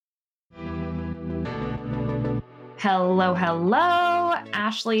Hello, hello.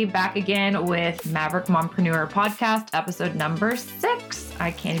 Ashley back again with Maverick Mompreneur podcast, episode number 6. I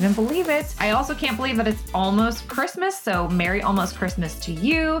can't even believe it. I also can't believe that it's almost Christmas, so Merry almost Christmas to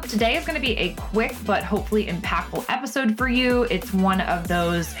you. Today is going to be a quick but hopefully impactful episode for you. It's one of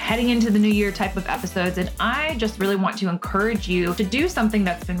those heading into the new year type of episodes, and I just really want to encourage you to do something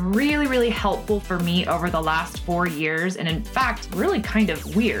that's been really, really helpful for me over the last 4 years, and in fact, really kind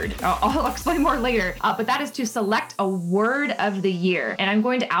of weird. I'll explain more later, but that is to select a word of the year. And I'm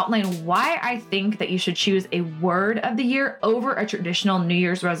going to outline why I think that you should choose a word of the year over a traditional New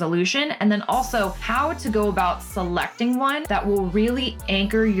Year's resolution, and then also how to go about selecting one that will really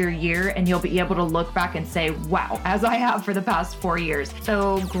anchor your year and you'll be able to look back and say, wow, as I have for the past 4 years.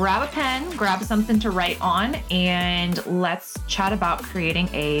 So grab a pen, grab something to write on, and let's chat about creating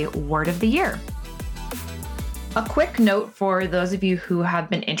a word of the year. A quick note for those of you who have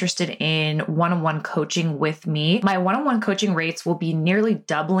been interested in one-on-one coaching with me. My one-on-one coaching rates will be nearly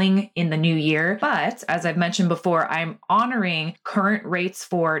doubling in the new year. But as I've mentioned before, I'm honoring current rates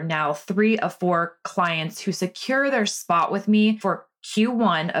for now 3 of 4 clients who secure their spot with me for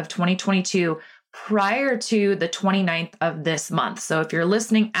Q1 of 2022 prior to the 29th of this month. So if you're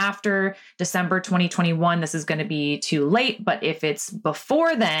listening after December 2021, this is going to be too late. But if it's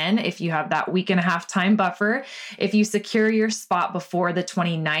before then, if you have that week and a half time buffer, if you secure your spot before the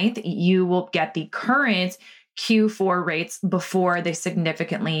 29th, you will get the current Q4 rates before they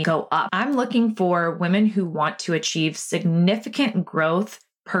significantly go up. I'm looking for women who want to achieve significant growth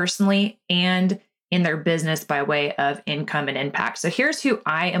personally and in their business by way of income and impact. So here's who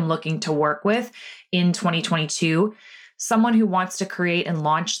I am looking to work with in 2022. Someone who wants to create and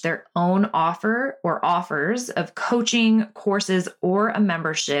launch their own offer or offers of coaching, courses, or a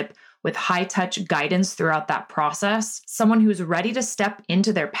membership with high-touch guidance throughout that process. Someone who's ready to step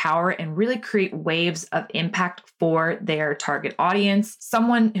into their power and really create waves of impact for their target audience.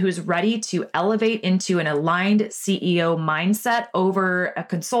 Someone who's ready to elevate into an aligned CEO mindset over a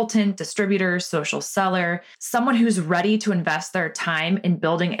consultant, distributor, social seller. Someone who's ready to invest their time in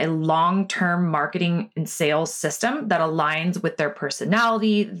building a long-term marketing and sales system that aligns with their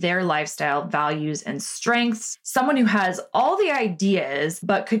personality, their lifestyle, values, and strengths. Someone who has all the ideas,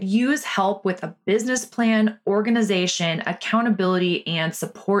 but could use help with a business plan, organization, accountability, and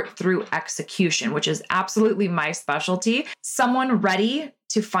support through execution, which is absolutely my specialty. Someone ready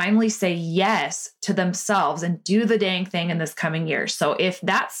to finally say yes to themselves and do the dang thing in this coming year. So if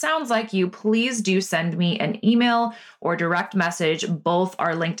that sounds like you, please do send me an email or direct message. Both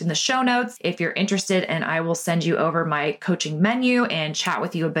are linked in the show notes if you're interested, and I will send you over my coaching menu and chat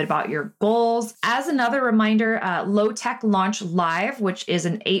with you a bit about your goals. As another reminder, Low Tech Launch Live, which is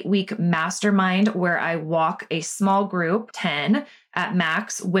an 8-week mastermind where I walk a small group, 10 at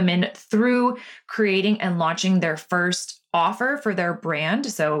max, women through creating and launching their first offer for their brand.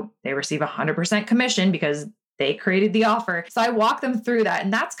 So they receive 100% commission because they created the offer. So I walk them through that.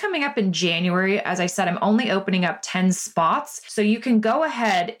 And that's coming up in January. As I said, I'm only opening up 10 spots. So you can go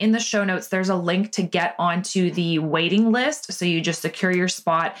ahead in the show notes. There's a link to get onto the waiting list. So you just secure your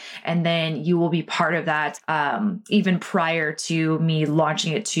spot and then you will be part of that even prior to me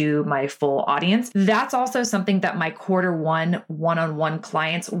launching it to my full audience. That's also something that my Q1 one-on-one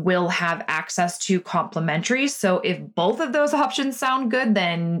clients will have access to complimentary. So if both of those options sound good,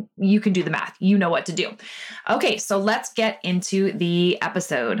 then you can do the math. You know what to do. Okay, so let's get into the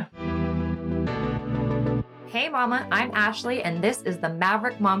episode. Hey mama, I'm Ashley, and this is the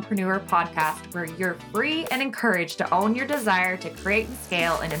Maverick Mompreneur podcast, where you're free and encouraged to own your desire to create and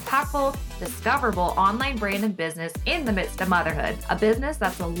scale an impactful, discoverable online brand and business in the midst of motherhood. A business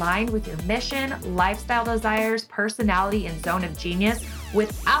that's aligned with your mission, lifestyle desires, personality, and zone of genius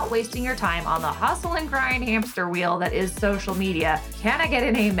without wasting your time on the hustle and grind hamster wheel that is social media. Can I get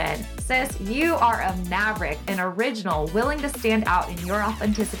an amen? Sis, you are a maverick, an original, willing to stand out in your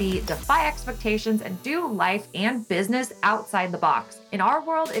authenticity, defy expectations, and do life and business outside the box. In our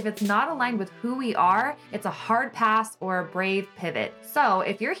world, if it's not aligned with who we are, it's a hard pass or a brave pivot. So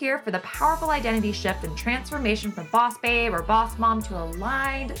if you're here for the powerful identity shift and transformation from boss babe or boss mom to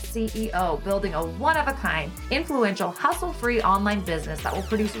aligned CEO, building a one-of-a-kind, influential, hustle-free online business that will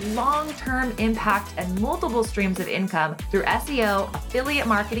produce long-term impact and multiple streams of income through SEO, affiliate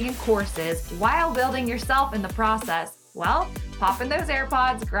marketing, and courses while building yourself in the process, well, pop in those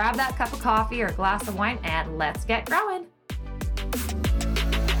AirPods, grab that cup of coffee or glass of wine, and let's get growing.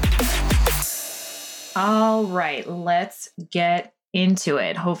 All right, let's get into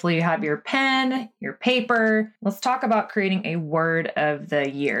it. Hopefully you have your pen, your paper. Let's talk about creating a word of the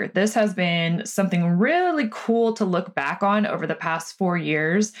year. This has been something really cool to look back on over the past 4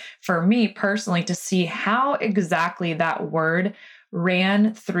 years for me personally, to see how exactly that word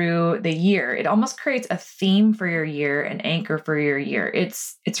ran through the year. It almost creates a theme for your year, an anchor for your year.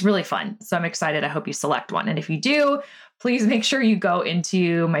 It's really fun. So I'm excited. I hope you select one. And if you do, please make sure you go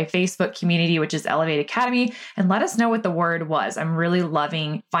into my Facebook community, which is Elevate Academy, and let us know what the word was. I'm really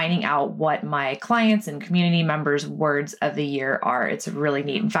loving finding out what my clients and community members' words of the year are. It's really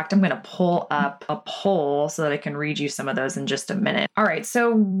neat. In fact, I'm going to pull up a poll so that I can read you some of those in just a minute. All right.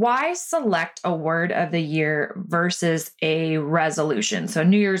 So why select a word of the year versus a resolution? So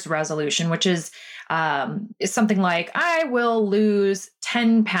New Year's resolution, which is something like, I will lose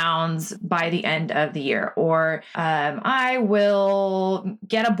 10 pounds by the end of the year, or I will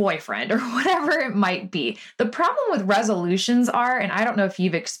get a boyfriend, or whatever it might be. The problem with resolutions are, and I don't know if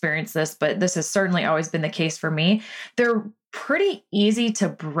you've experienced this, but this has certainly always been the case for me, they're pretty easy to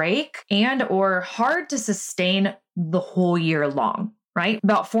break and or hard to sustain the whole year long. Right?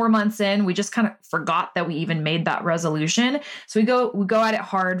 About 4 months in, we just kind of forgot that we even made that resolution. So we go at it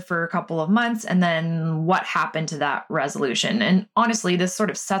hard for a couple of months, and then what happened to that resolution? And honestly, this sort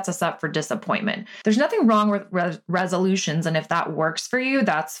of sets us up for disappointment. There's nothing wrong with resolutions, and if that works for you,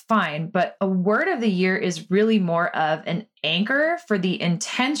 that's fine. But a word of the year is really more of an anchor for the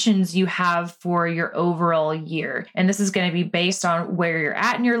intentions you have for your overall year. And this is going to be based on where you're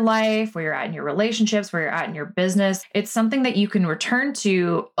at in your life, where you're at in your relationships, where you're at in your business. It's something that you can return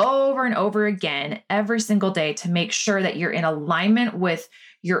to over and over again every single day to make sure that you're in alignment with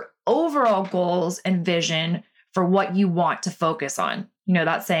your overall goals and vision for what you want to focus on. You know,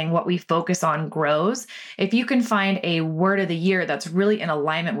 that saying, what we focus on grows. If you can find a word of the year that's really in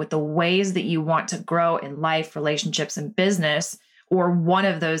alignment with the ways that you want to grow in life, relationships, and business, or one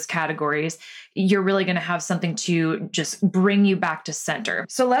of those categories, you're really going to have something to just bring you back to center.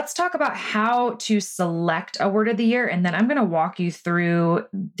 So let's talk about how to select a word of the year. And then I'm going to walk you through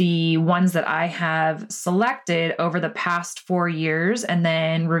the ones that I have selected over the past 4 years, and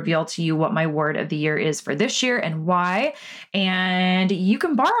then reveal to you what my word of the year is for this year and why. And you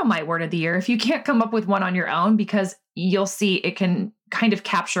can borrow my word of the year if you can't come up with one on your own, because you'll see it can kind of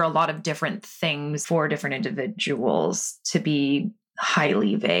capture a lot of different things for different individuals to be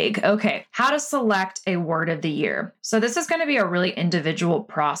highly vague. Okay, how to select a word of the year. So this is going to be a really individual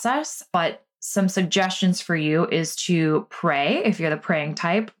process, but some suggestions for you is to pray. If you're the praying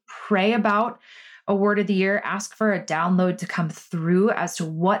type, pray about a word of the year. Ask for a download to come through as to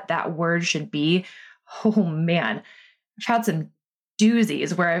what that word should be. Oh man, I've had some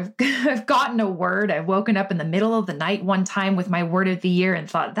doozies where I've gotten a word. I've woken up in the middle of the night one time with my word of the year and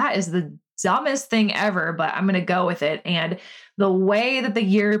thought, that is the dumbest thing ever, but I'm going to go with it. And the way that the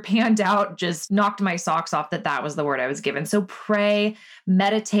year panned out just knocked my socks off that was the word I was given. So pray,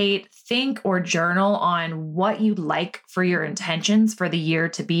 meditate, think, or journal on what you'd like for your intentions for the year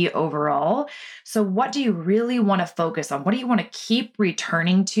to be overall. So what do you really want to focus on? What do you want to keep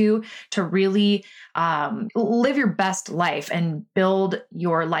returning to really live your best life and build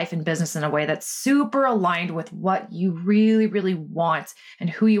your life and business in a way that's super aligned with what you really, really want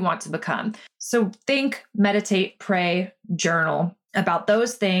and who you want to become? So think, meditate, pray, journal about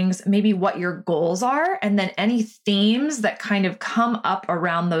those things, maybe what your goals are, and then any themes that kind of come up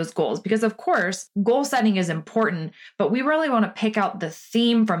around those goals. Because of course, goal setting is important, but we really want to pick out the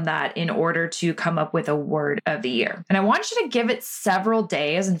theme from that in order to come up with a word of the year. And I want you to give it several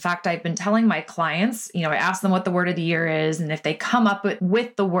days. In fact, I've been telling my clients, I ask them what the word of the year is. And if they come up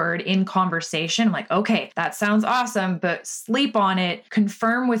with the word in conversation, I'm like, okay, that sounds awesome, but sleep on it,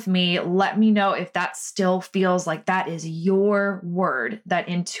 confirm with me, let me know if that still feels like that is your word, that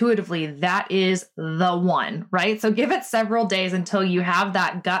intuitively that is the one, right? So give it several days until you have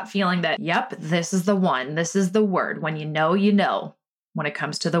that gut feeling that, yep, this is the one, this is the word. When you know, when it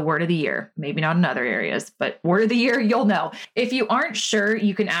comes to the word of the year, maybe not in other areas, but word of the year, you'll know. If you aren't sure,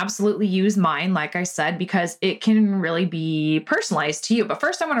 you can absolutely use mine, like I said, because it can really be personalized to you. But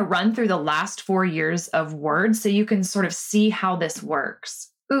first, I want to run through the last 4 years of words so you can sort of see how this works.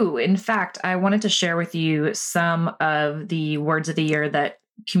 Ooh, in fact, I wanted to share with you some of the words of the year that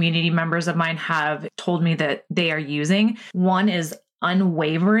community members of mine have told me that they are using. One is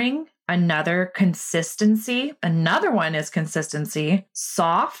unwavering, another consistency, another one is consistency,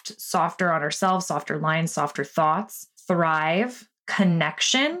 soft, softer on ourselves, softer lines, softer thoughts, thrive,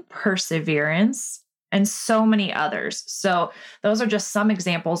 connection, perseverance, and so many others. So those are just some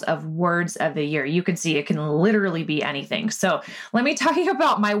examples of words of the year. You can see it can literally be anything. So let me tell you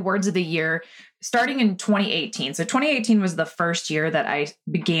about my words of the year starting in 2018. So 2018 was the first year that I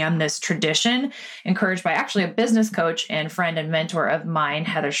began this tradition, encouraged by actually a business coach and friend and mentor of mine,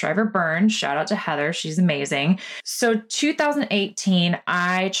 Heather Shriver Burns. Shout out to Heather. She's amazing. So 2018,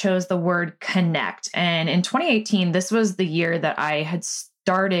 I chose the word connect. And in 2018, this was the year that I had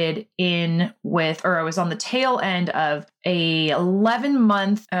started in with, or I was on the tail end of a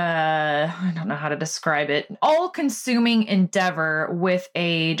 11-month, I don't know how to describe it, all-consuming endeavor with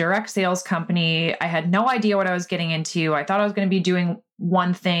a direct sales company. I had no idea what I was getting into. I thought I was going to be doing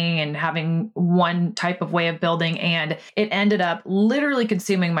one thing and having one type of way of building, and it ended up literally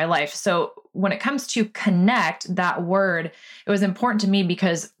consuming my life. So when it comes to connect, that word, it was important to me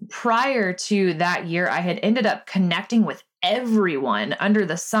because prior to that year, I had ended up connecting with everyone under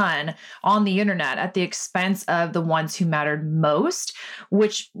the sun on the internet at the expense of the ones who mattered most,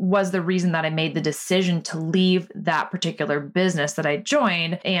 which was the reason that I made the decision to leave that particular business that I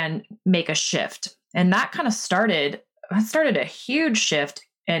joined and make a shift. And that kind of started a huge shift.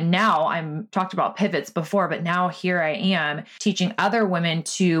 And now I'm talked about pivots before, but now here I am teaching other women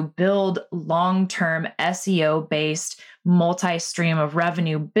to build long-term SEO-based multi-stream of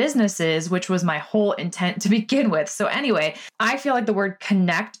revenue businesses, which was my whole intent to begin with. So anyway, I feel like the word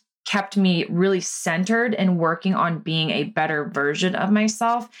connect kept me really centered and working on being a better version of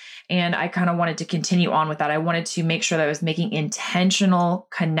myself. And I kind of wanted to continue on with that. I wanted to make sure that I was making intentional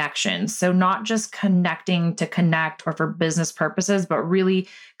connections. So not just connecting to connect or for business purposes, but really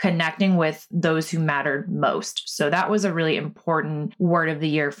connecting with those who mattered most. So that was a really important word of the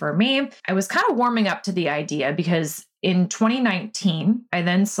year for me. I was kind of warming up to the idea because in 2019, I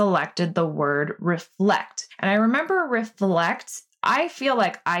then selected the word reflect. And I remember reflect, I feel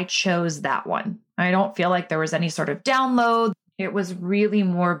like I chose that one. I don't feel like there was any sort of download. It was really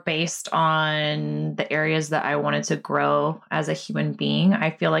more based on the areas that I wanted to grow as a human being.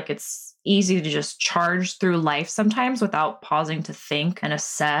 I feel like it's easy to just charge through life sometimes without pausing to think and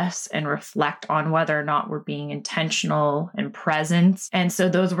assess and reflect on whether or not we're being intentional and present. And so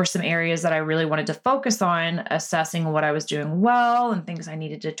those were some areas that I really wanted to focus on, assessing what I was doing well and things I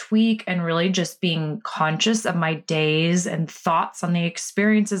needed to tweak, and really just being conscious of my days and thoughts on the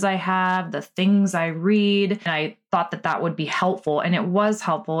experiences I have, the things I read. And I thought that that would be helpful. And it was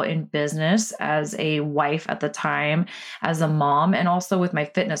helpful in business as a wife at the time, as a mom, and also with my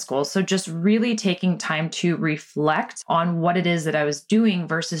fitness goals. So just really taking time to reflect on what it is that I was doing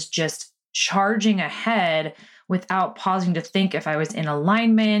versus just charging ahead without pausing to think if I was in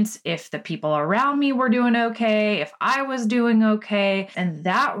alignment, if the people around me were doing okay, if I was doing okay. And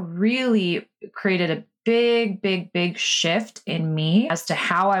that really created a big shift in me as to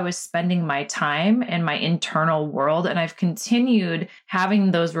how I was spending my time and my internal world. And I've continued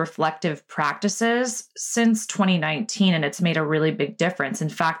having those reflective practices since 2019, and it's made a really big difference. In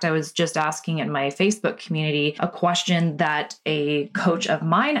fact, I was just asking in my Facebook community a question that a coach of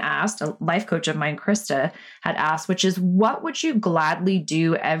mine asked, a life coach of mine, Krista, had asked, which is, what would you gladly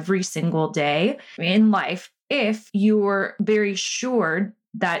do every single day in life if you were very sure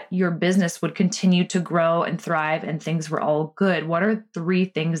that your business would continue to grow and thrive and things were all good? What are 3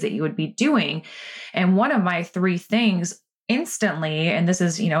 things that you would be doing? And one of my 3 things instantly, and this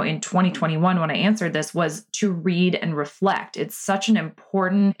is, in 2021 when I answered this, was to read and reflect. It's such an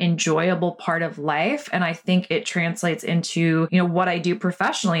important, enjoyable part of life. And I think it translates into, what I do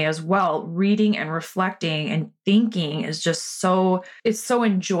professionally as well. Reading and reflecting and thinking is just it's so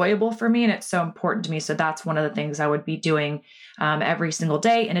enjoyable for me and it's so important to me. So that's one of the things I would be doing every single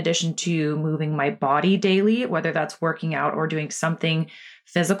day, in addition to moving my body daily, whether that's working out or doing something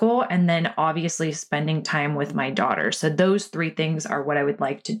physical, and then obviously spending time with my daughter. So those 3 things are what I would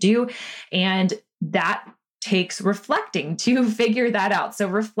like to do. And that takes reflecting to figure that out. So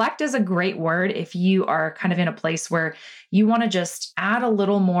reflect is a great word if you are kind of in a place where you want to just add a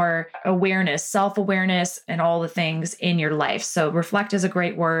little more awareness, self-awareness, and all the things in your life. So reflect is a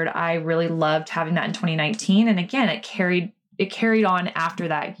great word. I really loved having that in 2019. And again, it carried on after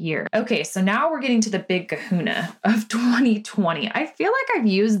that year. Okay, so now we're getting to the big kahuna of 2020. I feel like I've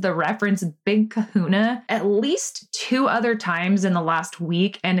used the reference big kahuna at least 2 other times in the last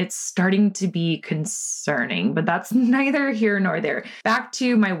week, and it's starting to be concerning, but that's neither here nor there. Back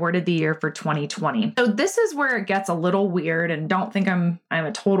to my word of the year for 2020. So this is where it gets a little weird, and don't think I'm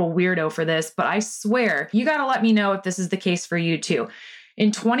a total weirdo for this, but I swear you got to let me know if this is the case for you too.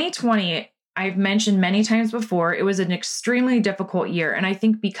 In 2020, I've mentioned many times before, it was an extremely difficult year. And I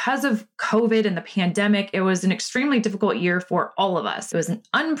think because of COVID and the pandemic, it was an extremely difficult year for all of us. It was an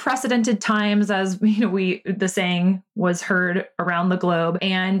unprecedented times, as the saying was heard around the globe.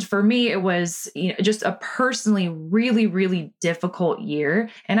 And for me, it was just a personally really, really difficult year.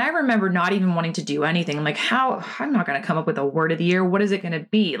 And I remember not even wanting to do anything. I'm like, I'm not going to come up with a word of the year. What is it going to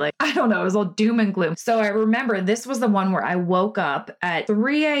be? Like, I don't know. It was all doom and gloom. So I remember this was the one where I woke up at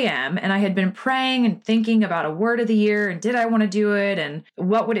 3 a.m. and I had been praying and thinking about a word of the year and did I want to do it and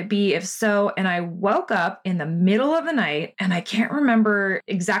what would it be if so? And I woke up in the middle of the night and I can't remember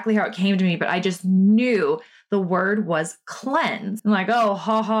exactly how it came to me, but I just knew the word was cleanse. I'm like,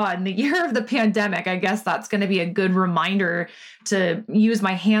 oh, in the year of the pandemic, I guess that's going to be a good reminder to use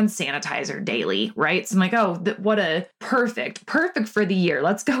my hand sanitizer daily, right? So I'm like, oh, what a perfect for the year.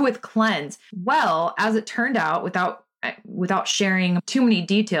 Let's go with cleanse. Well, as it turned out, without sharing too many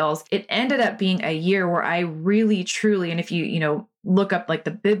details, it ended up being a year where I really, truly, and if you look up like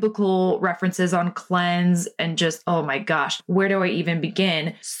the biblical references on cleanse and just, oh my gosh, where do I even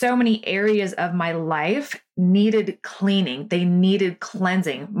begin? So many areas of my life needed cleaning. They needed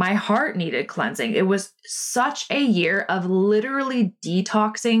cleansing. My heart needed cleansing. It was such a year of literally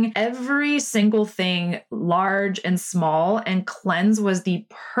detoxing every single thing, large and small. And cleanse was the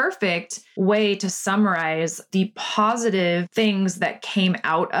perfect way to summarize the positive things that came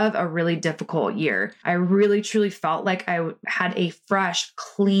out of a really difficult year. I really, truly felt like I had a fresh,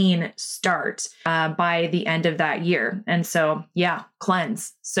 clean start by the end of that year. And so, yeah,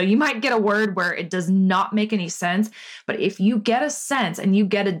 cleanse. So you might get a word where it does not make any sense, but if you get a sense and you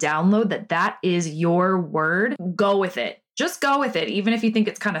get a download that is your word, go with it. Just go with it, even if you think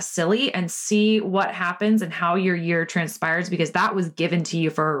it's kind of silly, and see what happens and how your year transpires, because that was given to you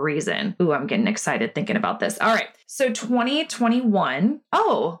for a reason. Ooh, I'm getting excited thinking about this. All right. So 2021.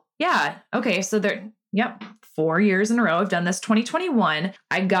 Oh, yeah. Okay. So 4 years in a row I've done this. 2021,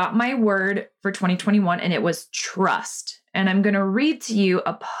 I got my word for 2021 and it was trust. And I'm going to read to you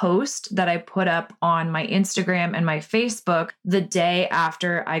a post that I put up on my Instagram and my Facebook the day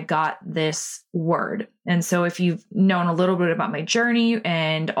after I got this word. And so if you've known a little bit about my journey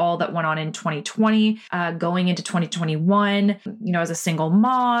and all that went on in 2020, going into 2021, as a single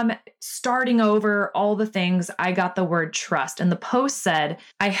mom, starting over, all the things, I got the word trust. And the post said,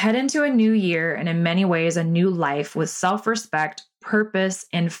 I head into a new year and in many ways a new life with self-respect, purpose,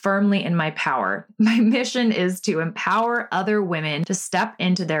 and firmly in my power. My mission is to empower other women to step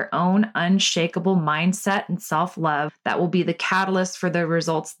into their own unshakable mindset and self-love that will be the catalyst for the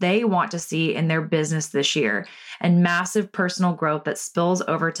results they want to see in their business this year, and massive personal growth that spills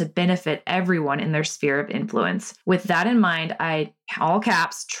over to benefit everyone in their sphere of influence. With that in mind, I, all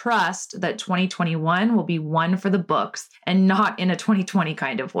caps, trust that 2021 will be one for the books and not in a 2020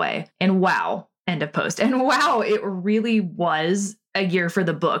 kind of way. And wow. End of post. And wow, it really was a year for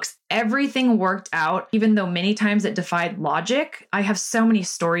the books. Everything worked out, even though many times it defied logic. I have so many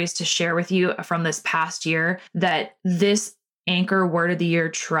stories to share with you from this past year that this anchor word of the year,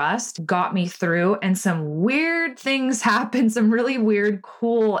 trust, got me through, and some weird things happened. Some really weird,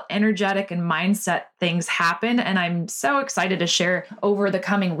 cool, energetic, and mindset things happen. And I'm so excited to share over the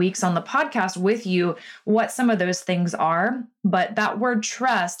coming weeks on the podcast with you what some of those things are. But that word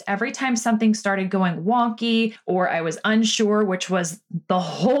trust, every time something started going wonky or I was unsure, which was the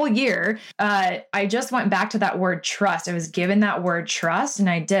whole year, I just went back to that word trust. I was given that word trust, and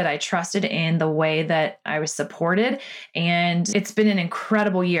I did. I trusted in the way that I was supported. And it's been an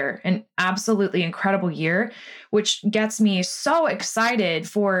incredible year, an absolutely incredible year, which gets me so excited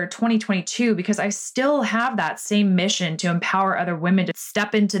for 2022 because I still have that same mission to empower other women to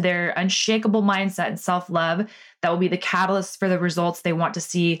step into their unshakable mindset and self-love that will be the catalyst for the results they want to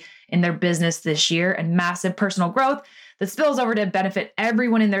see in their business this year, and massive personal growth that spills over to benefit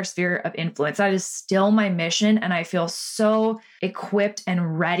everyone in their sphere of influence. That is still my mission. And I feel so equipped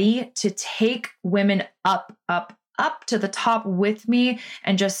and ready to take women up to the top with me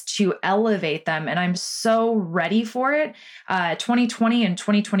and just to elevate them. And I'm so ready for it. 2020 and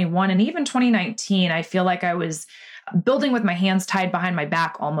 2021 and even 2019, I feel like I was building with my hands tied behind my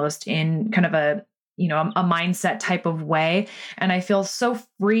back almost in kind of a mindset type of way. And I feel so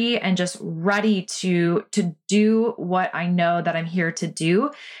free and just ready to do what I know that I'm here to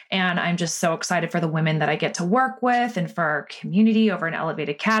do. And I'm just so excited for the women that I get to work with and for our community over in Elevate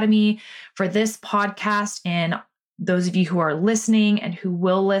Academy, for this podcast, and those of you who are listening and who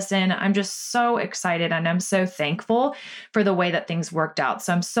will listen. I'm just so excited and I'm so thankful for the way that things worked out.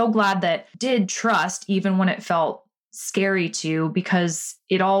 So I'm so glad that I did trust even when it felt scary too, because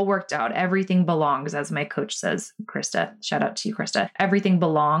it all worked out. Everything belongs, as my coach says, Krista. Shout out to you, Krista. Everything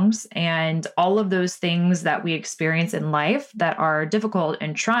belongs. And all of those things that we experience in life that are difficult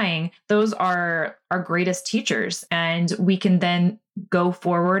and trying, those are our greatest teachers. And we can then go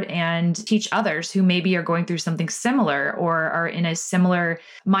forward and teach others who maybe are going through something similar or are in a similar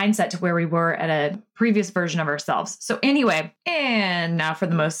mindset to where we were at a previous version of ourselves. So anyway, and now for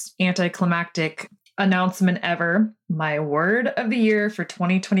the most anticlimactic announcement ever. My word of the year for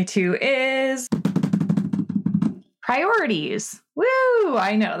 2022 is priorities. Woo!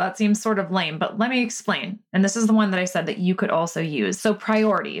 I know that seems sort of lame, but let me explain. And this is the one that I said that you could also use. So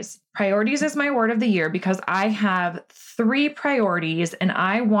priorities. Priorities is my word of the year because I have 3 priorities and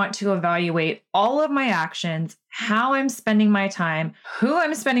I want to evaluate all of my actions, how I'm spending my time, who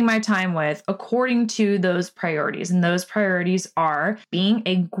I'm spending my time with according to those priorities. And those priorities are being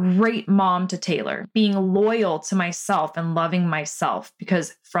a great mom to Taylor, being loyal to myself and loving myself,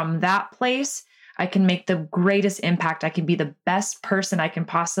 because from that place, I can make the greatest impact. I can be the best person I can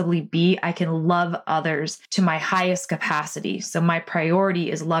possibly be. I can love others to my highest capacity. So my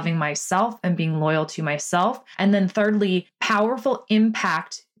priority is loving myself and being loyal to myself. And then thirdly, powerful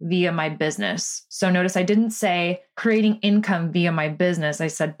impact via my business. So notice I didn't say creating income via my business. I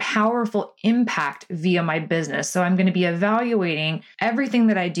said powerful impact via my business. So I'm going to be evaluating everything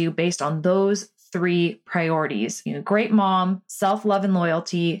that I do based on those 3 priorities. Great mom, self-love and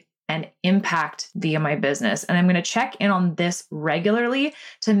loyalty, and impact via my business. And I'm going to check in on this regularly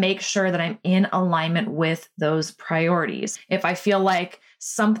to make sure that I'm in alignment with those priorities. If I feel like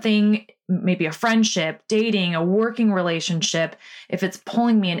something, maybe a friendship, dating, a working relationship, if it's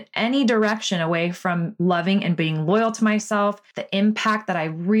pulling me in any direction away from loving and being loyal to myself, the impact that I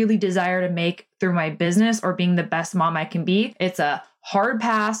really desire to make through my business or being the best mom I can be, it's a hard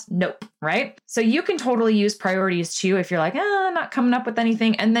pass, nope, right? So you can totally use priorities too if you're like, not coming up with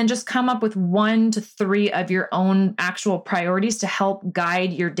anything, and then just come up with 1 to 3 of your own actual priorities to help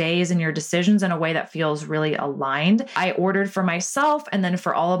guide your days and your decisions in a way that feels really aligned. I ordered for myself and then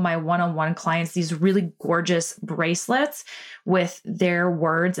for all of my one-on-one clients these really gorgeous bracelets with their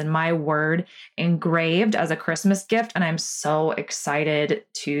words and my word engraved as a Christmas gift, and I'm so excited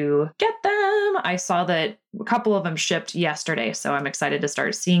to get them. I saw that a couple of them shipped yesterday, so I'm excited to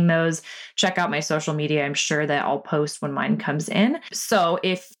start seeing those. Check out my social media. I'm sure that I'll post when mine comes in. So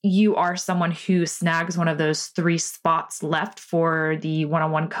if you are someone who snags one of those 3 spots left for the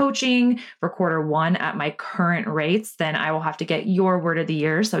one-on-one coaching for Q1 at my current rates, then I will have to get your word of the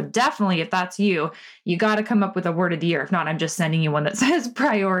year. So definitely, if that's you, you got to come up with a word of the year. If not, I'm just sending you one that says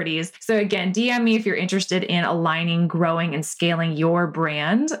priorities. So again, DM me if you're interested in aligning, growing, and scaling your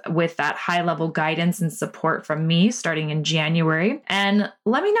brand with that high-level guidance and support from me starting in January. And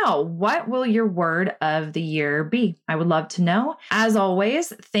let me know, what will your word of the year be? I would love to know. As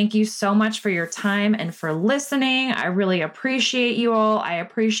always, thank you so much for your time and for listening. I really appreciate you all. I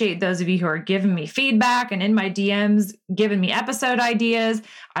appreciate those of you who are giving me feedback and in my DMs, giving me episode ideas.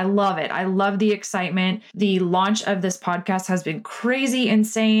 I love it. I love the excitement. The launch of this podcast has been crazy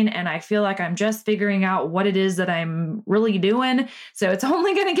insane, and I feel like I'm just figuring out what it is that I'm really doing. So it's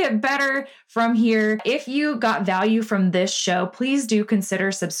only going to get better from here. If you got value from this show, please do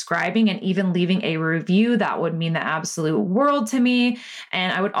consider subscribing and even leaving a review. That would mean the absolute world to me.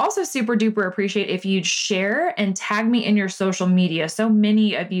 And I would also super duper appreciate if you'd share and tag me in your social media. So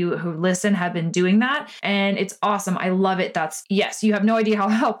many of you who listen have been doing that, and it's awesome. I love it. Yes, you have no idea how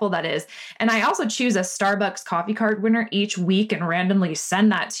helpful that is. And I also choose a Starbucks coffee card winner each week and randomly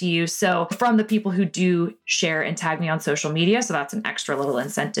send that to you. So from the people who do share and tag me on social media. So that's an extra little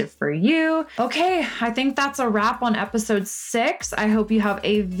incentive for you. Okay, I think that's a wrap on episode 6. I hope you have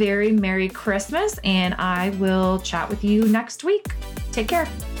a very Merry Christmas, and I will chat with you next week. Take care.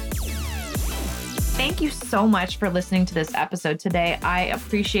 Thank you so much for listening to this episode today. I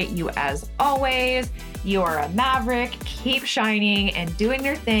appreciate you as always. You are a maverick. Keep shining and doing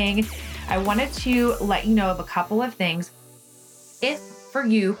your thing. I wanted to let you know of a couple of things. If for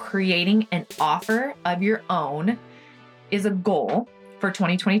you, creating an offer of your own is a goal for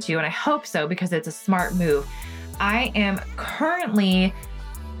 2022, and I hope so because it's a smart move, I am currently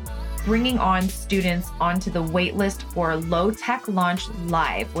bringing on students onto the waitlist for Low Tech Launch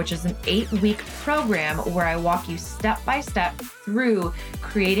Live, which is an 8-week program where I walk you step by step through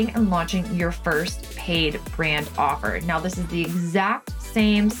creating and launching your first paid brand offer. Now, this is the exact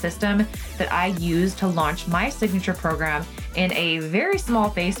same system that I used to launch my signature program in a very small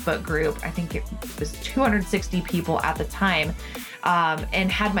Facebook group. I think it was 260 people at the time,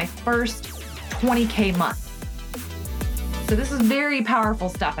 and had my first 20K month. So this is very powerful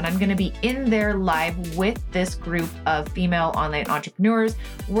stuff. And I'm going to be in there live with this group of female online entrepreneurs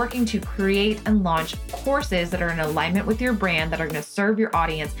working to create and launch courses that are in alignment with your brand, that are going to serve your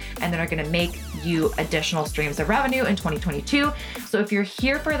audience, and that are going to make you additional streams of revenue in 2022. So if you're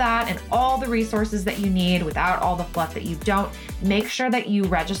here for that and all the resources that you need without all the fluff that you don't, make sure that you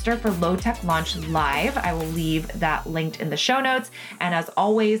register for Low Tech Launch Live. I will leave that linked in the show notes. And as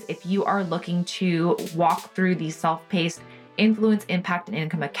always, if you are looking to walk through the self-paced Influence, Impact, and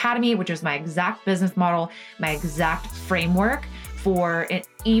Income Academy, which is my exact business model, my exact framework for it,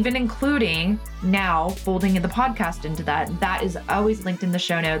 even including now folding in the podcast into that is always linked in the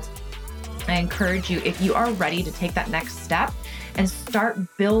show notes. I encourage you, if you are ready to take that next step and start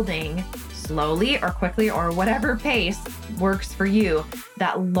building slowly or quickly or whatever pace works for you,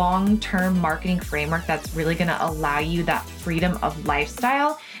 that long-term marketing framework that's really going to allow you that freedom of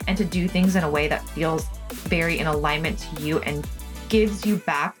lifestyle and to do things in a way that feels very in alignment to you and gives you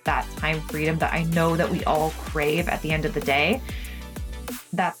back that time freedom that I know that we all crave at the end of the day.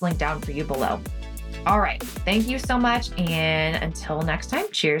 That's linked down for you below. All right. Thank you so much. And until next time,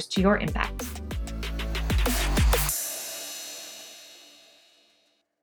 cheers to your impact.